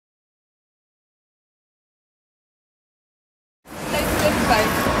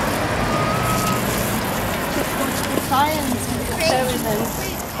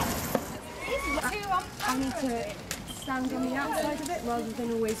to stand on the outside of it rather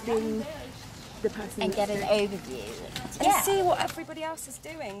than always being the person and get an overview and see what everybody else is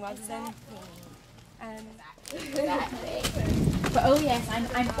doing rather than. Exactly. But oh yes,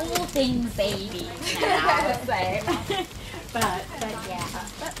 I'm all things baby now. So, but yeah,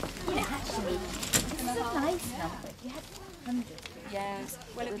 but you know, actually, this is a nice number. If you had 100. Yes.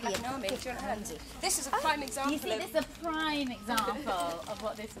 Well, it would be like an army. Do you want a hand? This is a prime example. You see, this is a prime example of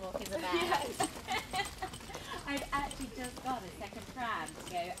what this walk is about. Yes. I've actually just got a second pram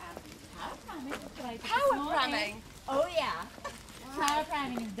to go power pramming. Power pramming? Oh yeah. Power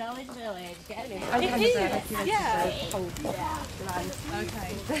pramming in Dulwich Village. Get it? Yeah. Okay.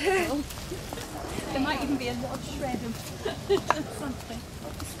 There might even be a little shred of something.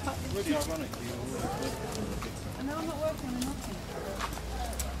 Really ironically, No, I'm not working on nothing.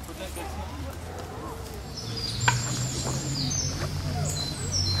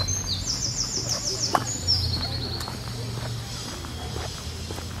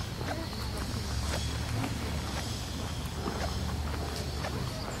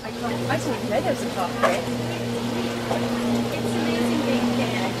 I didn't know there was a park here. It's amazing being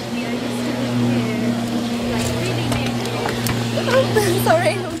here, actually. I used to live here, like really near.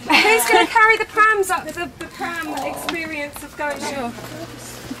 Sorry. Who's going to carry the prams up the pram experience of going sure?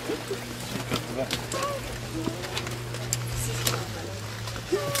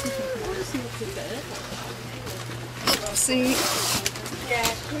 See? Yeah.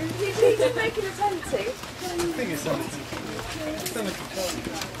 You need to make an attempt to. I think it's something.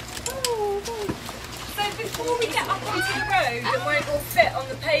 So before we get up onto the road and won't all fit on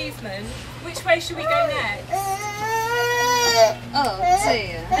the pavement, which way should we go next? Oh,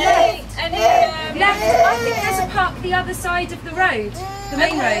 dear. Left. I think there's a park the other side of the road, the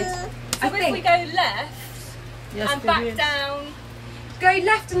main road. So if we go left and back down, go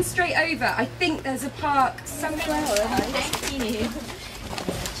left and straight over. I think there's a park somewhere. Thank you.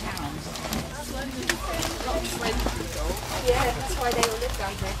 Yeah, that's why they all live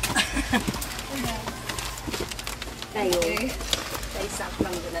down here. They South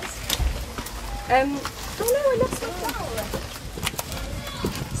Londoners. Oh no, I lost my flower.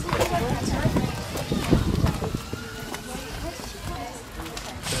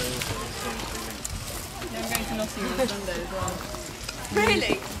 Yeah, I'm going to Nottingham on Sunday as well.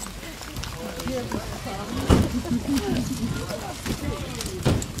 Really?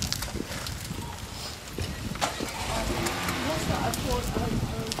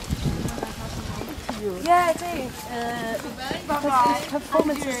 Yeah, I do.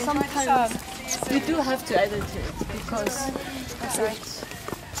 Performances sometimes you do have to edit it because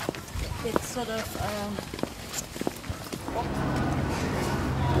it's sort of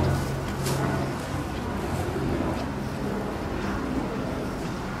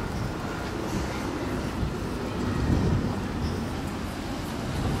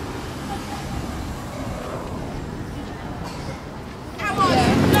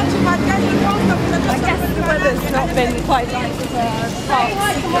I guess the weather's not been quite like the parks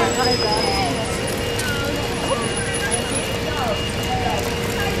either.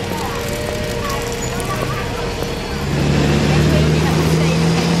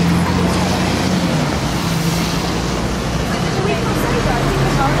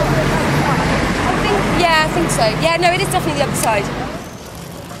 Yeah, I think so. Yeah, no, it is definitely the other side.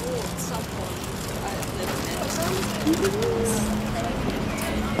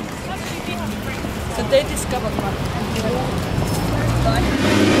 So they discovered one.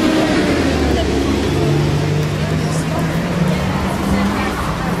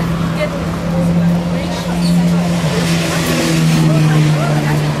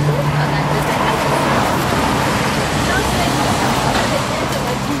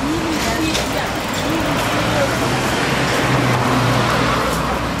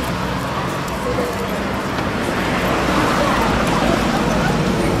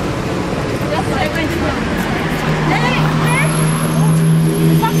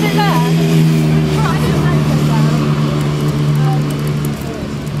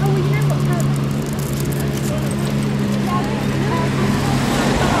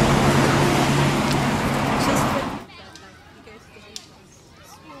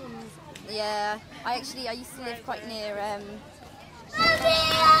 Yeah, I used to live quite near.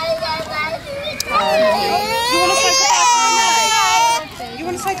 You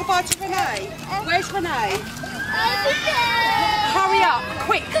want to say goodbye to Renee? Where's Renee? Hurry up,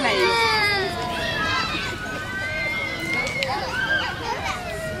 quickly.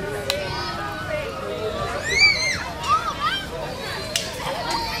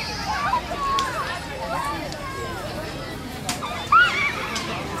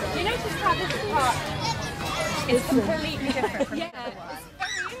 You notice how this part It's completely different from the other one.